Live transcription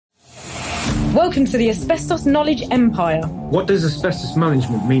Welcome to the Asbestos Knowledge Empire. What does asbestos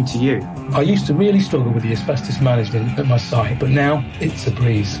management mean to you? I used to really struggle with the asbestos management at my site, but now it's a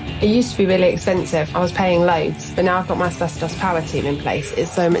breeze. It used to be really expensive. I was paying loads, but now I've got my asbestos power team in place.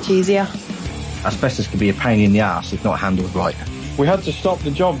 It's so much easier. Asbestos can be a pain in the arse if not handled right. We had to stop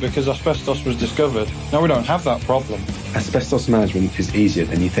the job because asbestos was discovered. Now we don't have that problem. Asbestos management is easier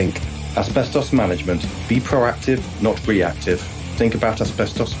than you think. Asbestos management. Be proactive, not reactive. Think about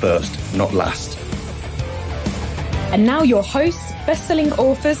asbestos first, not last. And now your hosts, best-selling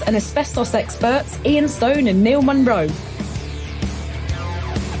authors and asbestos experts, Ian Stone and Neil Munro.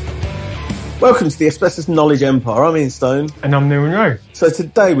 Welcome to the Asbestos Knowledge Empire. I'm Ian Stone. And I'm Neil Munro. So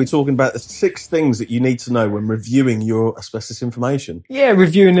today we're talking about the 6 things that you need to know when reviewing your asbestos information. Yeah,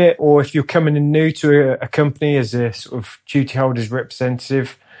 reviewing it, or if you're coming in new to a company as a sort of duty holder's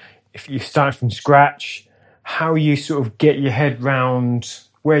representative, if you start from scratch, how you sort of get your head round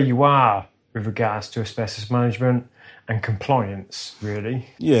where you are with regards to asbestos management and compliance, really.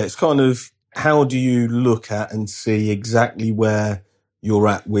 Yeah, it's kind of how do you look at and see exactly where you're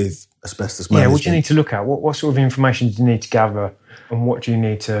at with asbestos management. Yeah, what do you need to look at? What sort of information do you need to gather and what do you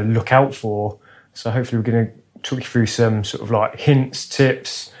need to look out for? So hopefully we're going to talk you through some sort of like hints,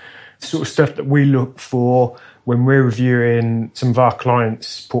 tips, sort of stuff that we look for when we're reviewing some of our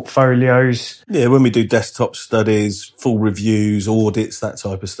clients' portfolios. Yeah, when we do desktop studies, full reviews, audits, that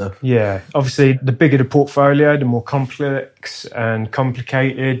type of stuff. Yeah, obviously the bigger the portfolio, the more complex and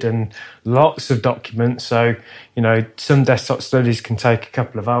complicated and lots of documents. So, you know, some desktop studies can take a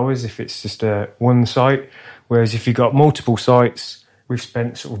couple of hours if it's just one site. Whereas if you've got multiple sites, we've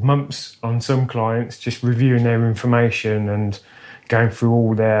spent sort of months on some clients just reviewing their information and going through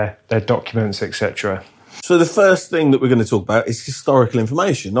all their documents, etc. So the first thing that we're going to talk about is historical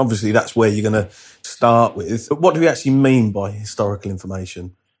information. Obviously, that's where you're going to start with. But what do we actually mean by historical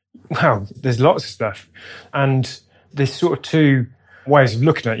information? Well, there's lots of stuff. And there's sort of 2 ways of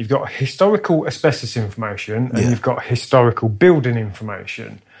looking at it. You've got historical asbestos information and you've got historical building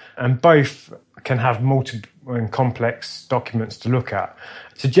information. And both can have multiple and complex documents to look at.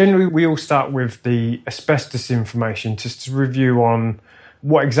 So generally, we all start with the asbestos information just to review on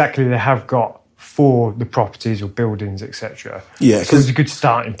what exactly they have got for the properties or buildings, etc. Yeah, so it's a good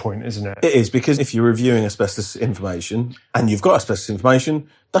starting point, isn't it? It is, because if you're reviewing asbestos information and you've got asbestos information,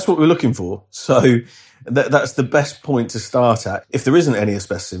 that's what we're looking for. So that's the best point to start at. If there isn't any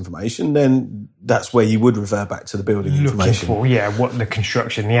asbestos information, then that's where you would refer back to the building information. Looking for, what the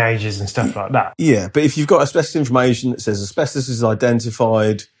construction, the ages and stuff like that. Yeah, but if you've got asbestos information that says asbestos is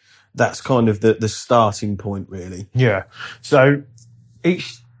identified, that's kind of the starting point, really. Yeah. So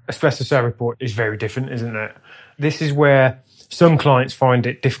each asbestos survey report is very different, isn't it? This is where some clients find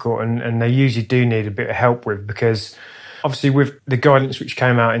it difficult and they usually do need a bit of help with, because obviously with the guidance which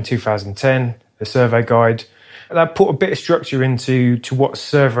came out in 2010, the survey guide, that put a bit of structure into what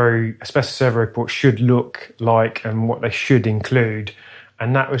asbestos survey reports should look like and what they should include.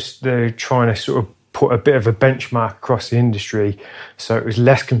 And that was trying to sort of put a bit of a benchmark across the industry so it was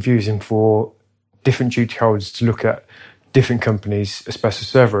less confusing for different duty holders to look at different companies' asbestos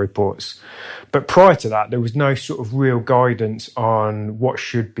survey reports. But prior to that, there was no sort of real guidance on what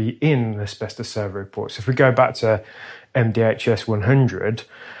should be in the asbestos survey reports. If we go back to MDHS 100,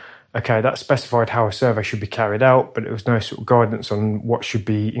 okay, that specified how a survey should be carried out, but there was no sort of guidance on what should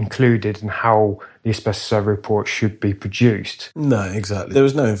be included and how the asbestos survey report should be produced. No, exactly. There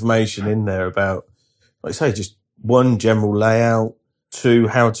was no information in there about, like I say, just 1, general layout, 2,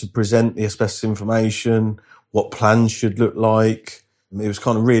 how to present the asbestos information, what plans should look like. It was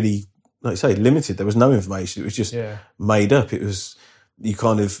kind of really, like I say, limited. There was no information. It was just made up. It was, you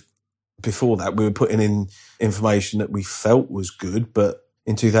kind of, before that, we were putting in information that we felt was good, but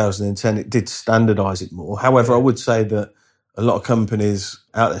in 2010, it did standardise it more. However, I would say that a lot of companies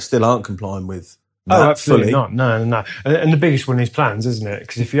out there still aren't complying with that. Oh, absolutely fully. not. No. And the biggest one is plans, isn't it?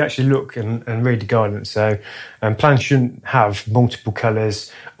 Because if you actually look and read the guidance, so plans shouldn't have multiple colours,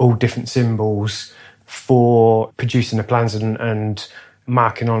 all different symbols, for producing the plans and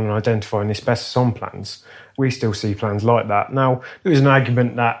marking on and identifying the asbestos on plans. We still see plans like that. Now, there was an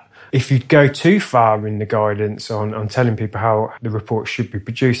argument that if you go too far in the guidance on telling people how the report should be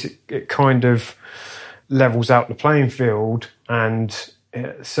produced, it kind of levels out the playing field, and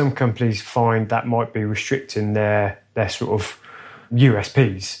some companies find that might be restricting their sort of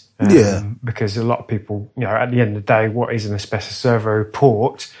USPs. Because a lot of people, at the end of the day, what is an asbestos survey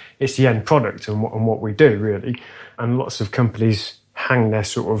report? It's the end product and what we do, really. And lots of companies hang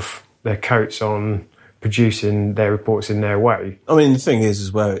their coats on producing their reports in their way. I mean, the thing is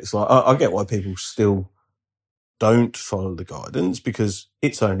as well, it's like, I get why people still don't follow the guidance because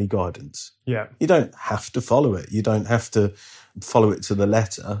it's only guidance. Yeah. You don't have to follow it. You don't have to follow it to the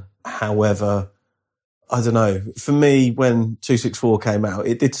letter. However, I don't know. For me, when 264 came out,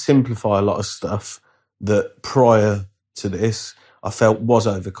 it did simplify a lot of stuff that prior to this I felt was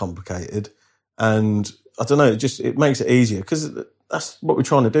overcomplicated. And I don't know, it makes it easier because that's what we're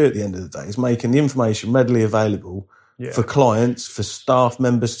trying to do at the end of the day, is making the information readily available for clients, for staff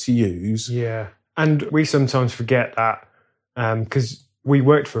members to use. Yeah. And we sometimes forget that because we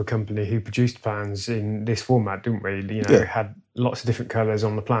worked for a company who produced plans in this format, didn't we? You know, had lots of different colours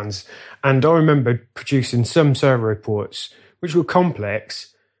on the plans. And I remember producing some survey reports which were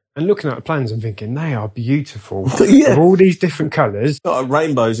complex and looking at the plans and thinking, they are beautiful. With all these different colours. Like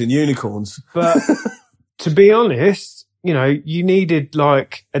rainbows and unicorns. But to be honest, you know, you needed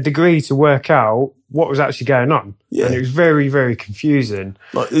like a degree to work out what was actually going on. Yeah. And it was very, very confusing.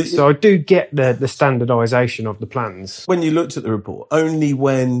 So I do get the standardisation of the plans. When you looked at the report, only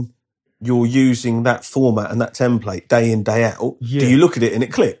when you're using that format and that template day in, day out, do you look at it and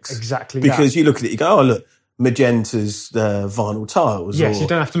it clicks. Exactly. Because you look at it, you go, oh, look, magenta's vinyl tiles. Yes, you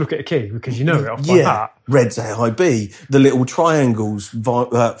don't have to look at a key because you know it off by heart. Red's AIB, the little triangles,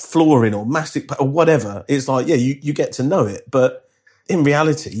 flooring or mastic or whatever. It's like, you get to know it. But in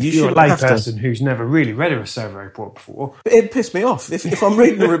reality, you're a layperson who's never really read a survey report before. It pissed me off. If I'm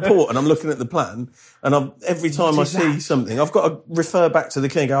reading a report and I'm looking at the plan and every time I see something, I've got to refer back to the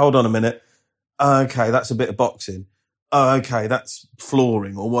key and go, hold on a minute. Okay, that's a bit of boxing. Oh, okay, that's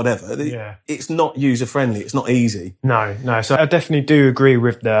flooring or whatever. It's not user-friendly. It's not easy. No. So I definitely do agree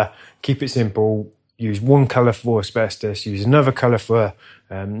with the keep it simple, use one colour for asbestos, use another colour for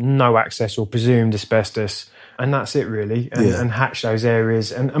no access or presumed asbestos, and that's it really. And hatch those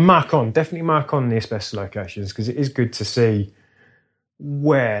areas and definitely mark on the asbestos locations because it is good to see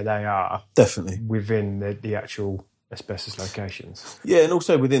where they are. Definitely. Within the actual asbestos locations. Yeah, and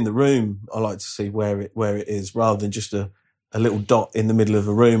also within the room, I like to see where it is rather than just a little dot in the middle of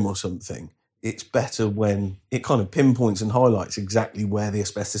a room or something. It's better when it kind of pinpoints and highlights exactly where the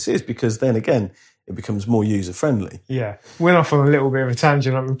asbestos is because then again, it becomes more user-friendly. Yeah. Went off on a little bit of a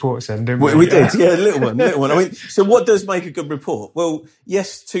tangent on reports then, didn't we? We did, a little one. I mean, so what does make a good report? Well,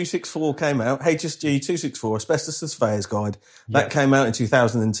 yes, 264 came out, HSG 264, Asbestos to Surveyor's Guide. That came out in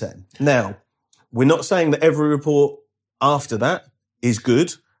 2010. Now, we're not saying that every report after that is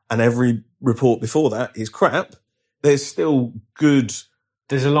good and every report before that is crap. There's still good.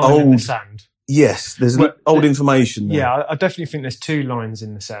 There's a line in the sand. Yes, there's old information there. Yeah, I definitely think there's two lines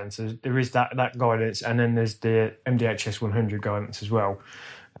in the sand. So there is that guidance and then there's the MDHS 100 guidance as well.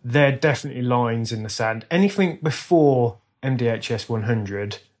 They're definitely lines in the sand. Anything before MDHS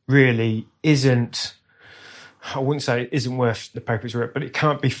 100 really isn't, I wouldn't say it isn't worth the paper it's written, but it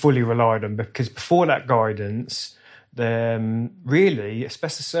can't be fully relied on because before that guidance, really,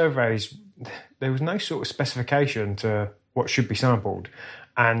 asbestos surveys, there was no sort of specification to what should be sampled.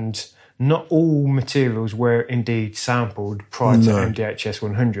 And not all materials were indeed sampled prior to MDHS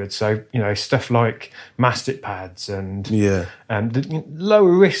 100. So, you know, stuff like mastic pads and the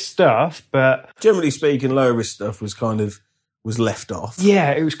lower risk stuff, but... Generally speaking, lower risk stuff was left off. Yeah,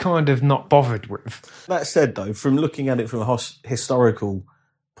 it was kind of not bothered with. That said, though, from looking at it from a historical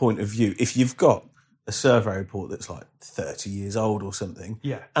point of view, if you've got a survey report that's like 30 years old or something,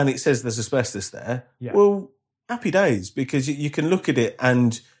 and it says there's asbestos there, well, happy days, because you can look at it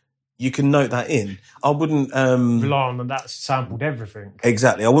and you can note that in. I wouldn't... rely on that sampled everything.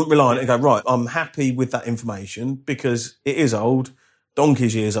 Exactly. I wouldn't rely on it and go, right, I'm happy with that information because it is old,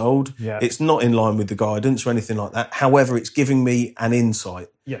 donkey's years old. Yeah. It's not in line with the guidance or anything like that. However, it's giving me an insight.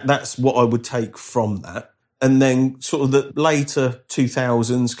 Yeah. That's what I would take from that. And then sort of the later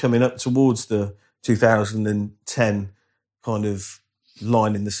 2000s coming up towards the 2010 kind of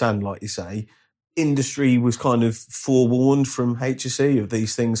line in the sand, like you say, industry was kind of forewarned from HSE of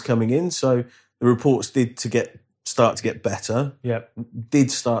these things coming in. So the reports did start to get better. Yep.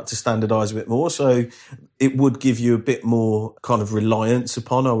 Did start to standardise a bit more. So it would give you a bit more kind of reliance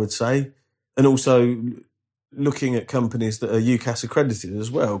upon, I would say. And also looking at companies that are UCAS accredited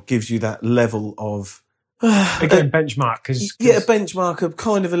as well gives you that level of... Again, benchmark. Yeah, a benchmark, a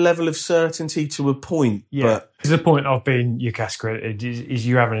kind of a level of certainty to a point. Yeah, because the point of being UCAS accredited is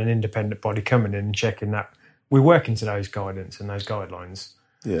you having an independent body coming in and checking that we're working to those guidance and those guidelines.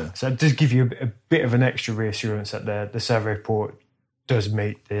 Yeah. So it does give you a bit of an extra reassurance that the survey report does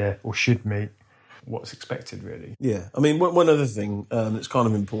meet or should meet what's expected, really. Yeah. I mean, one other thing that's kind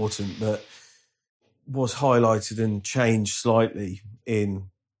of important that was highlighted and changed slightly in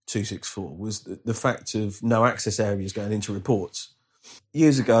 264 was the fact of no access areas going into reports.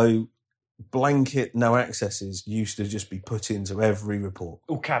 Years ago, blanket no accesses used to just be put into every report.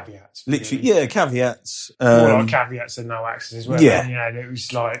 All caveats. Literally, yeah, caveats. All our caveats and no access as well. Yeah. And, you know, it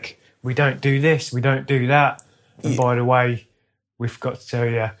was like, we don't do this, we don't do that. And by the way, we've got to tell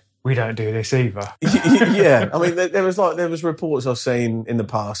you, we don't do this either. Yeah, I mean, there was reports I've seen in the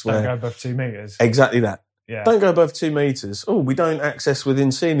past where... Don't go above 2 metres. Exactly that. Yeah. Don't go above 2 metres. Oh, we don't access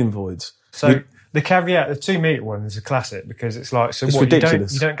within ceiling voids. So the caveat, the 2 metre one is a classic because it's like, so it's what,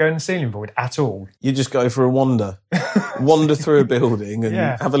 ridiculous. You don't go in the ceiling void at all? You just go for a wander through a building and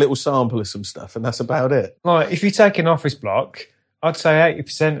have a little sample of some stuff, and that's about it. Like, if you take an office block, I'd say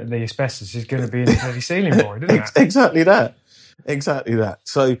 80% of the asbestos is going to be in the bloody ceiling void, isn't it? Exactly that. Exactly that.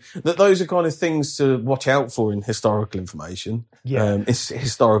 So those are kind of things to watch out for in historical information. Yeah. It's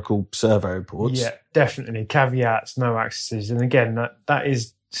historical survey reports. Yeah, definitely. Caveats, no accesses. And again, that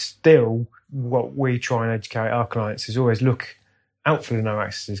is still what we try and educate our clients is always look out for the no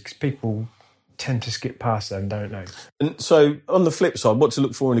accesses because people tend to skip past them, don't they? And so on the flip side, what to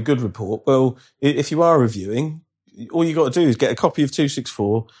look for in a good report? Well, if you are reviewing, all you got to do is get a copy of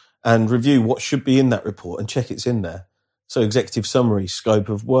 264 and review what should be in that report and check it's in there. So executive summary, scope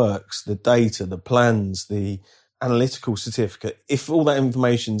of works, the data, the plans, the analytical certificate. If all that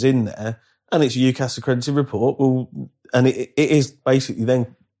information's in there and it's a UCAS accredited report, well, and it is basically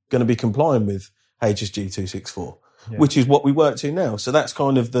then going to be complying with HSG 264, which is what we work to now. So that's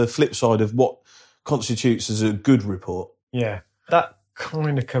kind of the flip side of what constitutes as a good report. Yeah, that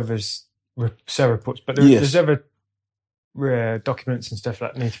kind of covers SER reports, but there's other documents and stuff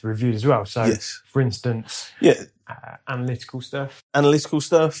that need to be reviewed as well. So, for instance, analytical stuff,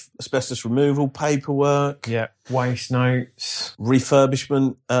 asbestos removal paperwork, waste notes,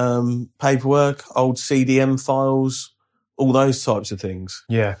 refurbishment paperwork, old CDM files, all those types of things.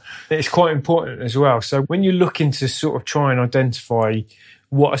 Yeah, it's quite important as well. So when you're looking to sort of try and identify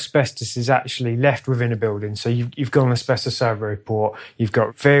what asbestos is actually left within a building. So you've got an asbestos survey report, you've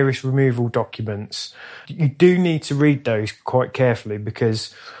got various removal documents. You do need to read those quite carefully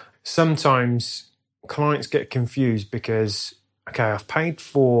because sometimes clients get confused because, okay, I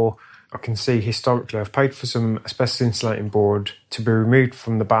can see historically, I've paid for some asbestos insulating board to be removed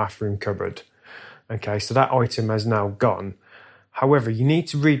from the bathroom cupboard. Okay, so that item has now gone. However, you need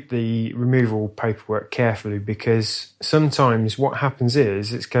to read the removal paperwork carefully because sometimes what happens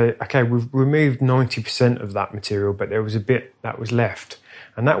is okay, we've removed 90% of that material, but there was a bit that was left.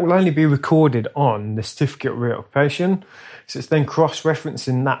 And that will only be recorded on the certificate of reoccupation. So it's then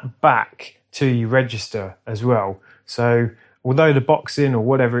cross-referencing that back to your register as well. So although the boxing or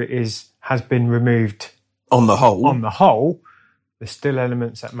whatever it is has been removed on the whole, there's still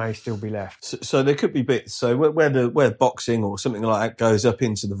elements that may still be left. So there could be bits. So where boxing or something like that goes up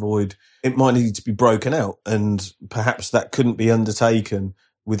into the void, it might need to be broken out, and perhaps that couldn't be undertaken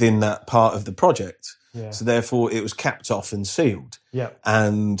within that part of the project. Yeah. So therefore, it was capped off and sealed. Yeah.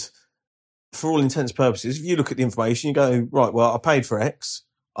 And for all intents and purposes, if you look at the information, you go, right, well, I paid for X.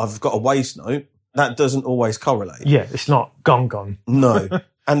 I've got a waste note. That doesn't always correlate. Yeah, it's not gone. No.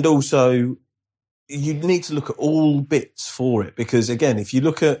 And also, you need to look at all bits for it because, again, if you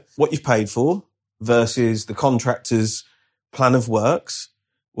look at what you've paid for versus the contractor's plan of works,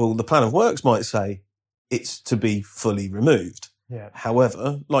 well, the plan of works might say it's to be fully removed. Yeah.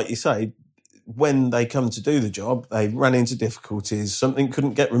 However, like you say, when they come to do the job, they ran into difficulties, something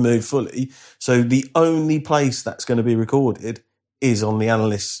couldn't get removed fully. So the only place that's going to be recorded is on the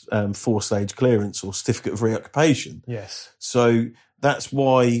analyst's 4-stage clearance or certificate of reoccupation. Yes. So that's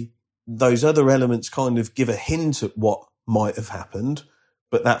why those other elements kind of give a hint at what might have happened,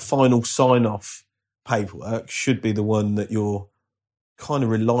 but that final sign-off paperwork should be the one that you're kind of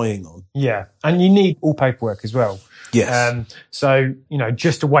relying on. Yeah, and you need all paperwork as well. Yes. So,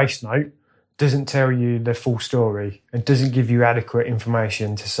 just a waste note doesn't tell you the full story and doesn't give you adequate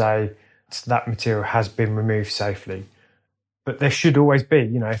information to say that material has been removed safely. But there should always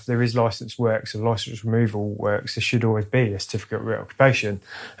be, if there is licensed works or licensed removal works, there should always be a certificate of reoccupation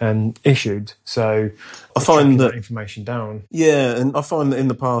issued. So I find that information down. Yeah, and I find that in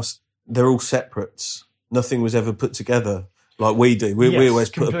the past they're all separates. Nothing was ever put together like we do. We always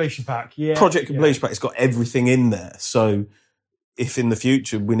put a completion pack. Yeah, project completion pack. It's got everything in there. So if in the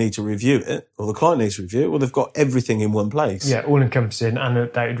future we need to review it or the client needs to review it, well, they've got everything in one place. Yeah, all encompassing and an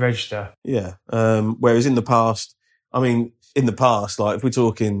updated register. Yeah. Whereas in the past, like if we're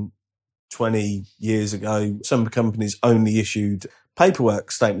talking 20 years ago, some companies only issued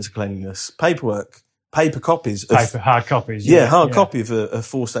paperwork statements of cleanliness, paper copies. Hard copies. Yeah, hard copy of a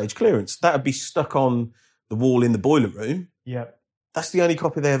 4-stage clearance. That would be stuck on the wall in the boiler room. Yeah. That's the only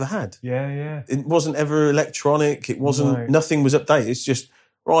copy they ever had. Yeah, yeah. It wasn't ever electronic. It wasn't, nothing was updated. It's just,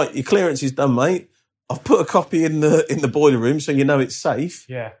 right, your clearance is done, mate. I've put a copy in the boiler room so you know it's safe.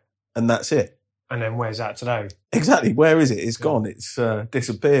 Yeah. And that's it. And then where's that today? Exactly. Where is it? It's gone. It's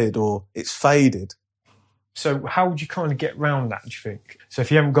disappeared or it's faded. So how would you kind of get around that, do you think? So if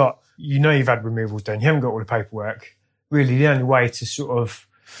you haven't got, you've had removals done, you haven't got all the paperwork, really the only way to sort of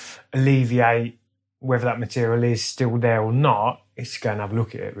alleviate whether that material is still there or not is to go and have a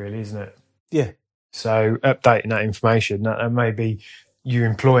look at it, really, isn't it? Yeah. So updating that information, that maybe you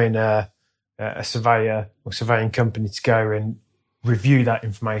employing a surveyor or surveying company to go and review that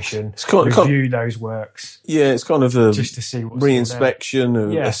information, review those works. Yeah, it's kind of a just to see what's re-inspection, a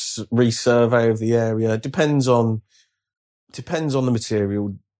resurvey of the area. Depends on the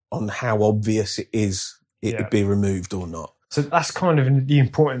material, on how obvious it is it would be removed or not. So that's kind of the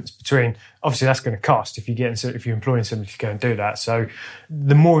importance between, obviously that's going to cost if you're employing somebody to go and do that. So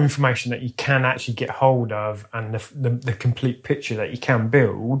the more information that you can actually get hold of and the complete picture that you can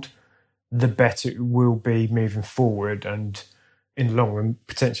build, the better it will be moving forward, and in the long run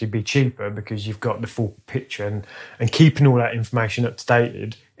potentially be cheaper because you've got the full picture, and keeping all that information up to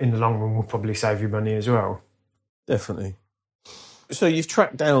date in the long run will probably save you money as well. Definitely. So you've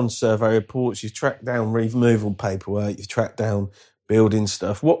tracked down survey reports, you've tracked down removal paperwork, you've tracked down building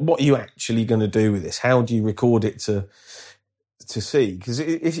stuff. What are you actually going to do with this? How do you record it to see? Because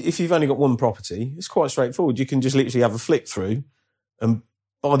if you've only got one property, it's quite straightforward. You can just literally have a flick through, and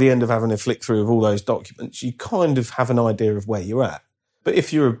by the end of having a flick through of all those documents, you kind of have an idea of where you're at. But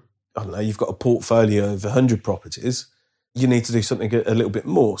if you've got a portfolio of 100 properties, you need to do something a little bit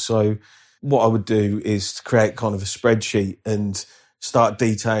more. So what I would do is to create kind of a spreadsheet and start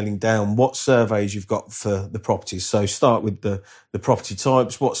detailing down what surveys you've got for the properties. So start with the property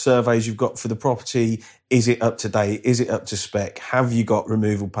types, what surveys you've got for the property. Is it up to date? Is it up to spec? Have you got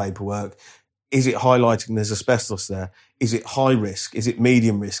removal paperwork? Is it highlighting there's asbestos there? Is it high risk? Is it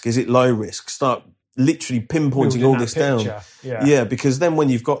medium risk? Is it low risk? Start literally pinpointing all this down. Yeah, because then when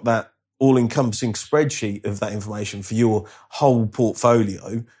you've got that all-encompassing spreadsheet of that information for your whole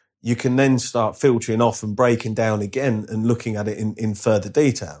portfolio, you can then start filtering off and breaking down again and looking at it in further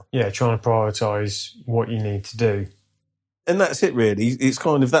detail. Yeah, trying to prioritise what you need to do. And that's it, really. It's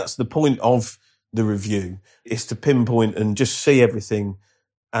kind of, that's the point of the review, is to pinpoint and just see everything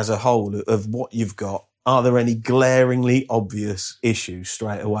as a whole of what you've got. Are there any glaringly obvious issues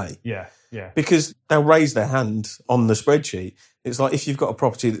straight away? Yeah, yeah. Because they'll raise their hand on the spreadsheet. It's like if you've got a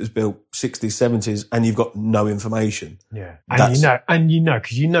property that was built 60s, 70s and you've got no information. Yeah. And you know,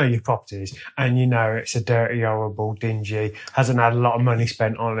 because you know your properties and you know it's a dirty, horrible, dingy, hasn't had a lot of money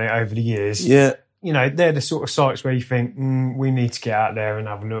spent on it over the years. Yeah. You know, they're the sort of sites where you think, we need to get out there and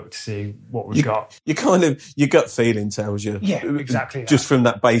have a look to see what we've got. You kind of, your gut feeling tells you. Yeah, exactly. Just from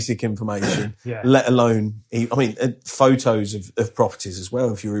that basic information, yeah. Let alone, I mean, photos of properties as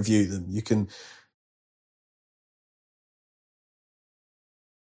well. If you review them, you can.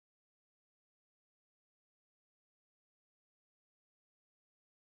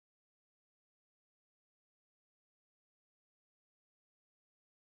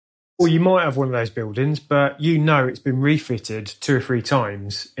 Or you might have one of those buildings, but you know it's been refitted 2 or 3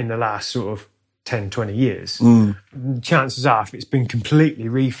 times in the last sort of 10, 20 years. Chances are, if it's been completely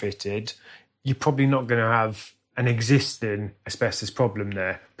refitted, you're probably not going to have an existing asbestos problem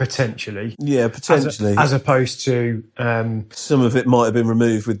there, potentially. Yeah, potentially. As opposed to... some of it might have been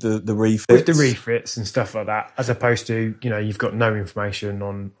removed with the refits. With the refits and stuff like that, as opposed to, you've got no information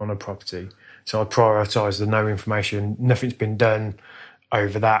on a property. So I'd prioritise the no information, nothing's been done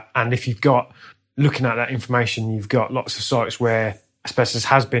over that. And if you've got, looking at that information, you've got lots of sites where asbestos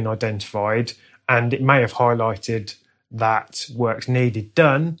has been identified and it may have highlighted that work's needed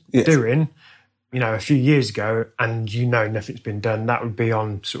doing, a few years ago, and nothing's been done, that would be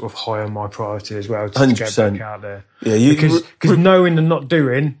on sort of high on my priority as well, to go back out there. Yeah, because knowing and not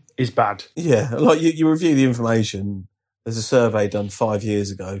doing is bad. Yeah, like you review the information. There's a survey done 5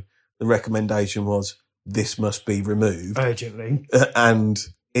 years ago. The recommendation was, this must be removed urgently, and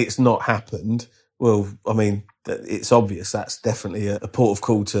it's not happened. Well, I mean, it's obvious that's definitely a port of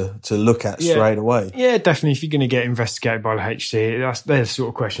call to look at straight away. Yeah, definitely. If you're going to get investigated by the HC, they're the sort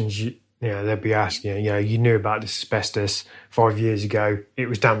of questions they'll be asking. You knew about this asbestos 5 years ago. It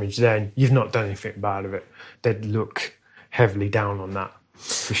was damaged then. You've not done anything about it. They'd look heavily down on that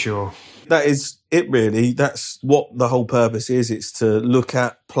for sure. That is it, really. That's what the whole purpose is. It's to look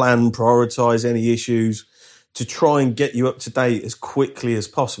at, plan, prioritise any issues, to try and get you up to date as quickly as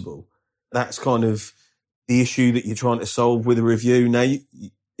possible. That's kind of the issue that you're trying to solve with a review. Now,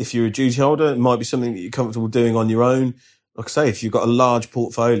 if you're a duty holder, it might be something that you're comfortable doing on your own. like I say, if you've got a large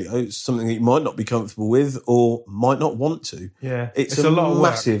portfolio, it's something that you might not be comfortable with or might not want to. Yeah. It's a lot of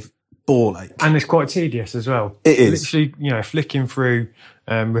massive ball ache. And it's quite tedious as well. It is. Literally, flicking through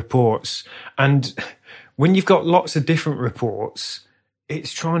reports. And when you've got lots of different reports,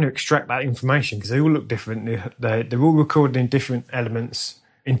 it's trying to extract that information because they all look different. They're all recorded in different elements,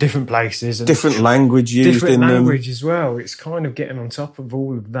 in different places. And different language used different in them. Different language as well. It's kind of getting on top of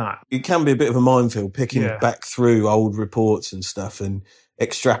all of that. It can be a bit of a minefield, picking back through old reports and stuff and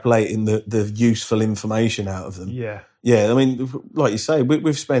extrapolating the useful information out of them. Yeah. Yeah, I mean, like you say,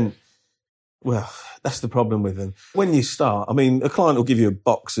 we've spent... Well, that's the problem with them. When you start, I mean, a client will give you a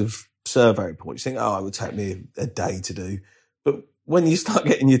box of survey reports. You think, it would take me a day to do. But when you start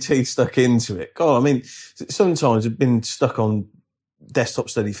getting your teeth stuck into it, God, I mean, sometimes I've been stuck on desktop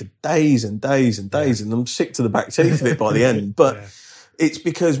study for days and days and days, and I'm sick to the back teeth of it by the end. But it's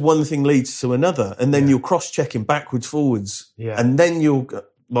because one thing leads to another, and then you're cross-checking backwards, forwards, and then you'll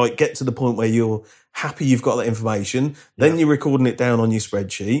like get to the point where you're happy you've got that information. Then you're recording it down on your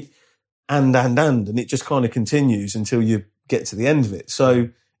spreadsheet, and it just kind of continues until you get to the end of it. So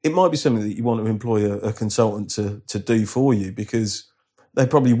it might be something that you want to employ a consultant to do for you, because they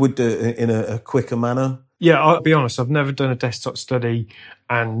probably would do it in a quicker manner. Yeah, I'll be honest, I've never done a desktop study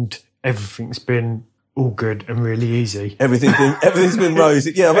and everything's been all good and really easy. Everything's been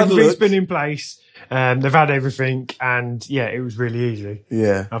rosy. Yeah, everything's been in place. They've had everything, and it was really easy.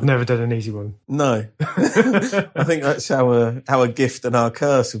 Yeah, I've never done an easy one. No, I think that's our gift and our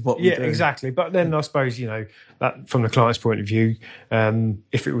curse of what we do. Yeah, exactly. But then I suppose that from the client's point of view,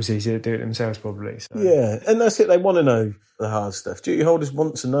 if it was easy, they'd do it themselves probably. So. Yeah, and that's it. They want to know the hard stuff. Duty holders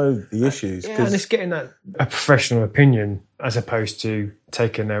want to know the issues. Yeah, and it's getting a professional opinion as opposed to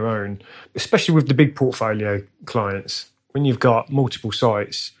taking their own, especially with the big portfolio clients. When you've got multiple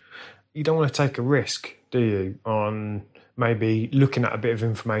sites, you don't want to take a risk, do you, on maybe looking at a bit of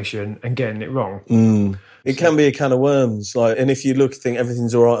information and getting it wrong. It can be a can of worms. And if you think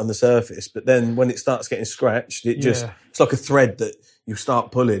everything's all right on the surface, but then when it starts getting scratched, it's like a thread that you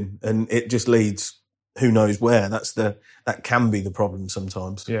start pulling and it just leads who knows where. That can be the problem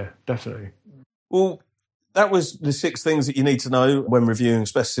sometimes. Yeah, definitely. Well, that was the 6 things that you need to know when reviewing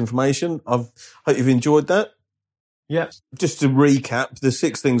asbestos information. I hope you've enjoyed that. Yeah. Just to recap, the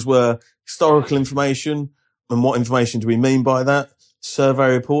 6 things were historical information, and what information do we mean by that?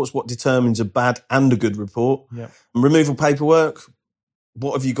 Survey reports, what determines a bad and a good report? Yeah. And removal paperwork,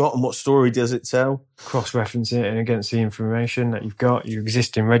 what have you got and what story does it tell? Cross-reference it against the information that you've got, your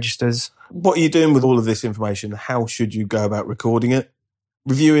existing registers. What are you doing with all of this information? How should you go about recording it?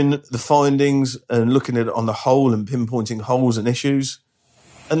 Reviewing the findings and looking at it on the whole and pinpointing holes and issues.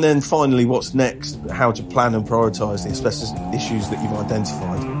 And then finally, what's next? How to plan and prioritise the asbestos issues that you've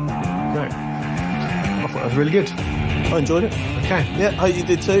identified. Great. I thought that was really good. I enjoyed it. Okay. Yeah, I hope you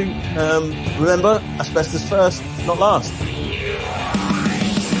did too. Remember, asbestos first, not last.